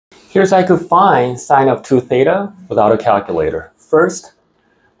Here's how I could find sine of 2 theta without a calculator. First,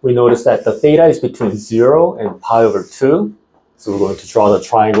 we notice that the theta is between 0 and pi over 2. So we're going to draw the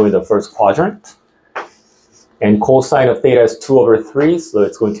triangle in the first quadrant. And cosine of theta is 2 over 3, so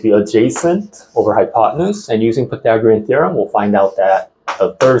it's going to be adjacent over hypotenuse. And using Pythagorean theorem, we'll find out that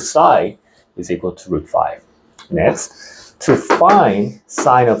the third side is equal to root 5. Next, to find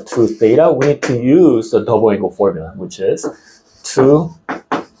sine of 2 theta, we need to use the double angle formula, which is 2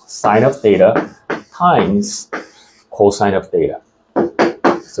 sine of theta times cosine of theta.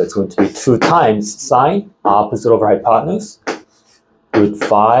 So it's going to be 2 times sine, opposite over hypotenuse, root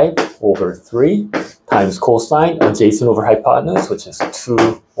 5 over 3, times cosine, adjacent over hypotenuse, which is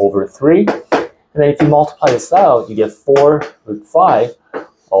 2 over 3. And then if you multiply this out, you get 4 root 5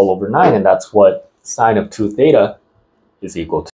 all over 9, and that's what sine of 2 theta is equal to.